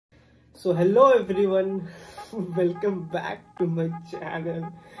So hello everyone, welcome back to my channel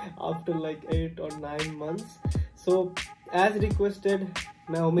after like 8 or 9 months. So as requested,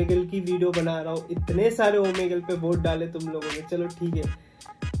 मैं Omegle की video बना रहा हूँ. इतने सारे ओमेगल पे वोट डाले तुम लोगों ने, चलो ठीक है,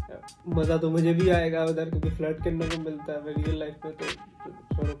 मज़ा तो मुझे भी आएगा उधर, क्योंकि फ्लर्ट करने को मिलता है रियल लाइफ में. तो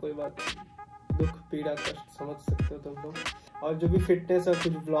छोड़ो, कोई बात नहीं, दुख पीड़ा कष्ट समझ सकते हो तुम लोग. और जो भी फिटनेस और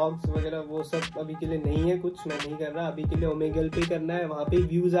कुछ व्लॉग्स वगैरह वो सब अभी के लिए नहीं है, कुछ मैं नहीं कर रहा. अभी के लिए ओमेगल पे करना है, वहाँ पे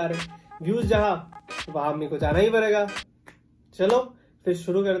व्यूज आ रहे हैं. व्यूज जहाँ वहाँ मेरे को जाना ही पड़ेगा. चलो फिर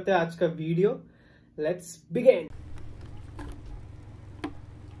शुरू करते हैं आज का video. Let's begin.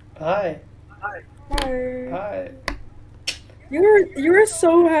 Hi hi. You're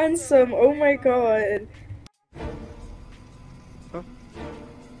so handsome. Oh my god.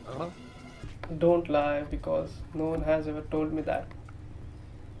 Don't lie, because no one has ever told me that.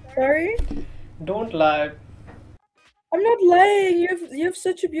 Sorry? Don't lie. I'm not lying. You have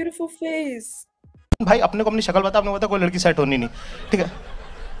such a beautiful face. भाई अपने को अपनी शक्ल बता, अपने को बता, कोई लड़की सेट होनी नहीं, ठीक है?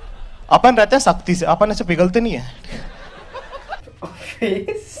 अपन रहते हैं सख्ती से, अपन ऐसे पिघलते नहीं है.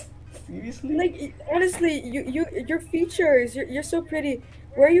 Face? Seriously? Like honestly, your features, you're so pretty.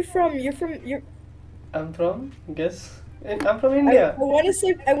 Where are you from? I'm from, guess. I'm from India.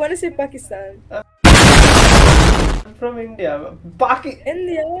 I wanna say Pakistan. I'm from India.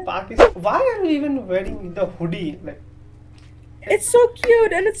 India. Pakistan. Why are you even wearing the hoodie? Like, it's so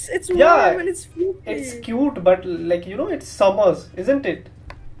cute and it's warm and it's floofy. It's cute, but like, you know, it's summers, isn't it?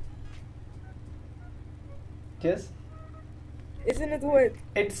 Yes. Isn't it what?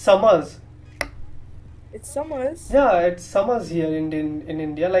 It's summers. It's summers. Yeah, it's summers here in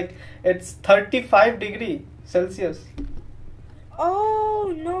India. Like, it's 35 degree Celsius.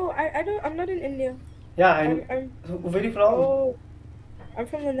 Oh no, I'm not in India. Yeah, I'm where are you from? Oh, I'm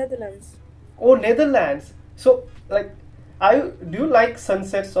from the Netherlands. Oh, Netherlands. So, like, do you like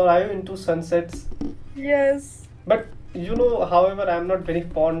sunsets, or are you into sunsets? Yes. But you know, however, I'm not very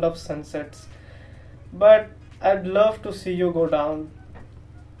fond of sunsets. But I'd love to see you go down.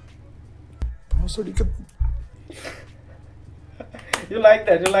 You like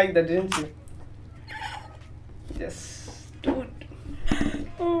that, didn't you? Yes, dude.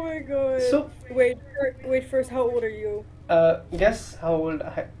 Oh my god. So wait first, how old are you? Guess how old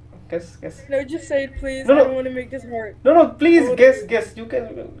I guess. No, just say it please. No. I don't want to make this hard. No, please guess. You can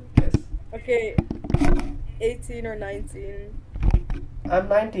guess. Okay. 18 or 19? I'm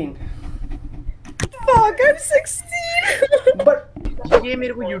 19. Fuck, I'm 16. But ये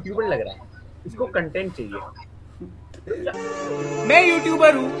मेरे को YouTuber लग रहा है, इसको content चाहिए. मैं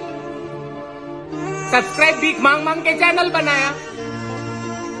YouTuber हूँ, सब्सक्राइब भीख मांग के चैनल बनाया.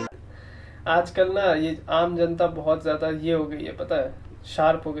 आजकल ना ये आम जनता बहुत ज्यादा ये हो गई है, पता है,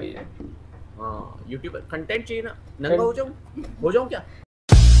 शार्प हो गई है. हाँ, यूट्यूबर कंटेंट चाहिए ना. नंगा हो जाऊं क्या?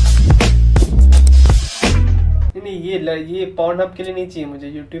 नहीं, ये पॉर्नहब के लिए नहीं चाहिए मुझे,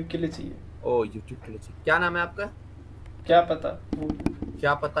 यूट्यूब के लिए चाहिए. ओ, यूट्यूब के लिए चाहिए. क्या नाम है आपका?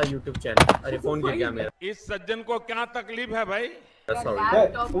 क्या पता यूट्यूब चैनल. अरे फोन गिर गया मेरा. इस सज्जन को क्या तकलीफ है भाई?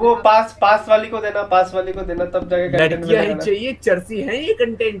 सॉरी. वो पास वाली को देना, तब जाके कंटेंट लड़कियां ही चाहिए, चर्सी हैं ये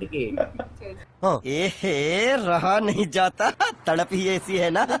कंटेंट के. एहे, रहा नहीं जाता, तड़प ही ऐसी है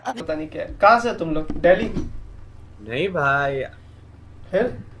ना. पता नहीं क्या है. कहाँ से तुम लोग? दिल्ली? नहीं भाई, फिर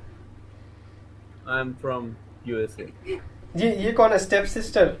आई एम फ्रॉम यूएसए. ये कौन है? Step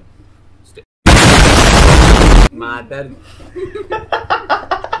sister? मादर.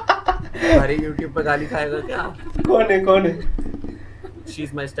 अरे यूट्यूब पे गाली खाएगा क्या? कौन है? She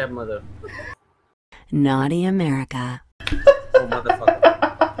is my step mother. Naughty America. Oh motherfucker.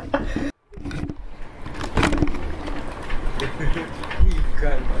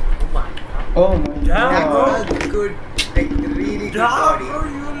 Oh my god. Good, like really good body.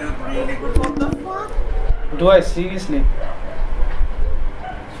 You look really good. What the fuck? Do I seriously?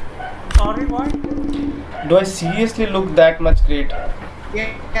 Sorry, what? Do I seriously look that much great?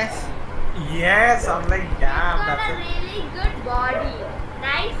 Yes. Yes, I'm like, damn, You have a really good body.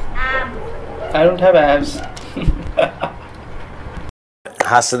 Nice abs. I don't have abs.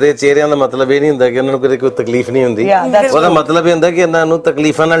 ਹੱਸਦੇ ਚਿਹਰਿਆਂ ਦਾ ਮਤਲਬ ਇਹ ਨਹੀਂ ਹੁੰਦਾ ਕਿ ਉਹਨਾਂ ਨੂੰ ਕੋਈ ਤਕਲੀਫ ਨਹੀਂ ਹੁੰਦੀ. ਉਹਦਾ ਮਤਲਬ ਇਹ ਹੁੰਦਾ ਕਿ ਇਹਨਾਂ ਨੂੰ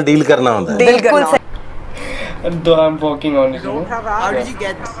ਤਕਲੀਫਾਂ ਨਾਲ ਡੀਲ ਕਰਨਾ ਹੁੰਦਾ ਹੈ. ਬਿਲਕੁਲ. Though I'm working on it. How did you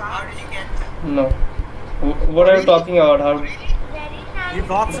get this? No. What are you talking about? How? Very nice. You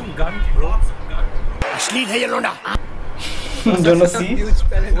brought some guns, bro. Asli है ये लोंडा. Don't see.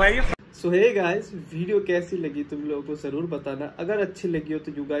 Where you from? So hey guys, video कैसी लगी तुम लोगों को ज़रूर बताना. अगर अच्छी लगी हो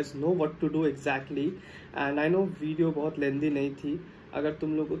तो you guys know what to do exactly. And I know video बहुत लेंदी नहीं थी. अगर तुम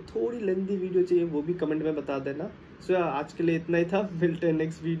लोगों को थोड़ी लेंदी वीडियो चाहिए वो भी कमेंट में बता देना. सो आज के लिए इतना ही था. मिलते हैं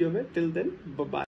नेक्स्ट वीडियो में. Till then bye bye.